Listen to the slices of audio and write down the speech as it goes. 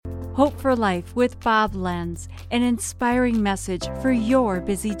Hope for Life with Bob Lenz, an inspiring message for your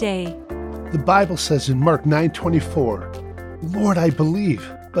busy day. The Bible says in Mark 9:24, "Lord, I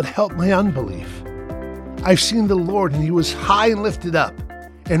believe, but help my unbelief." I've seen the Lord, and he was high and lifted up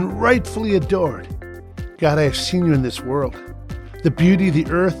and rightfully adored. God, I have seen you in this world. The beauty of the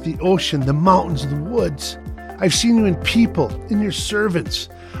earth, the ocean, the mountains, the woods. I've seen you in people, in your servants.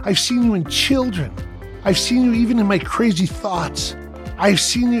 I've seen you in children. I've seen you even in my crazy thoughts. I've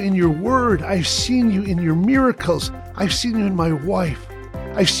seen you in your word. I've seen you in your miracles. I've seen you in my wife.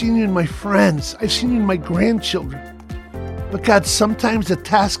 I've seen you in my friends. I've seen you in my grandchildren. But God, sometimes the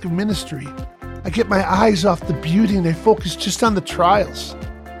task of ministry, I get my eyes off the beauty and I focus just on the trials.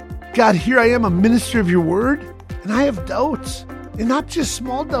 God, here I am, a minister of your word, and I have doubts. And not just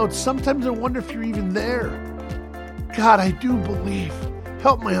small doubts. Sometimes I wonder if you're even there. God, I do believe.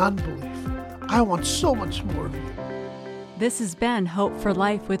 Help my unbelief. I want so much more of you. This has been Hope for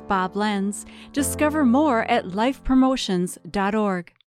Life with Bob Lenz. Discover more at lifepromotions.org.